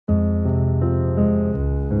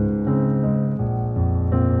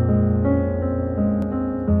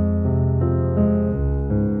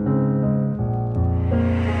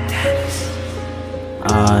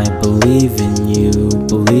believe in you,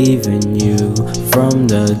 believe in you. From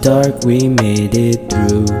the dark we made it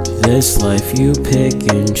through. This life you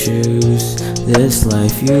pick and choose. This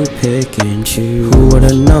life you pick and choose. Who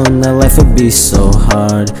would've known that life would be so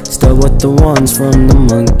hard? Still with the ones from the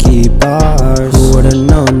monkey bars. Who would've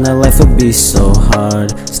known that life would be so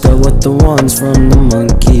hard? Still with the ones from the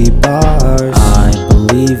monkey bars. I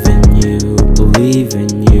believe in you, believe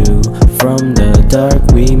in you. From the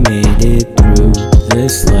dark we made it through.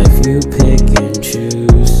 This life you pick and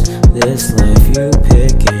choose. This life you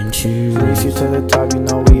pick and choose. Race you to the top, you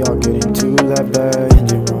know we all get into that bag.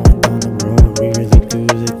 Engine rolling down the road, we really do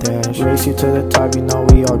the dash. Race you to the top, you know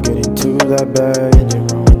we all get into that bag. Engine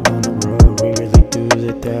rolling down the road, we really do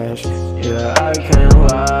the dash. Yeah, I can't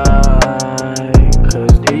lie,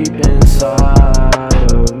 'cause deep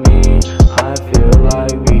inside of me, I feel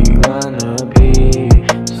like we gonna be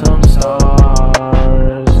some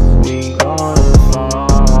stars. We gonna fly.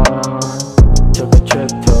 Took a trip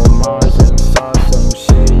to Mars and saw some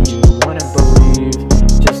shit you wouldn't believe.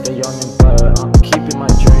 Just a youngin', but I'm keeping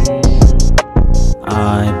my dream.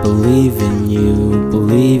 I believe in you,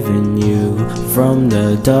 believe in you. From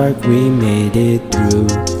the dark we made it through.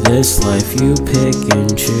 This life you pick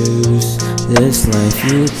and choose. This life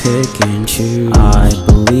you pick and choose. I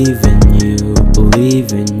believe in you,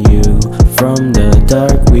 believe in you. From the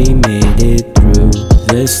dark we made it through.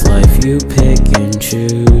 This life you pick and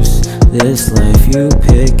choose. This life you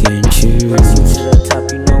pick and choose.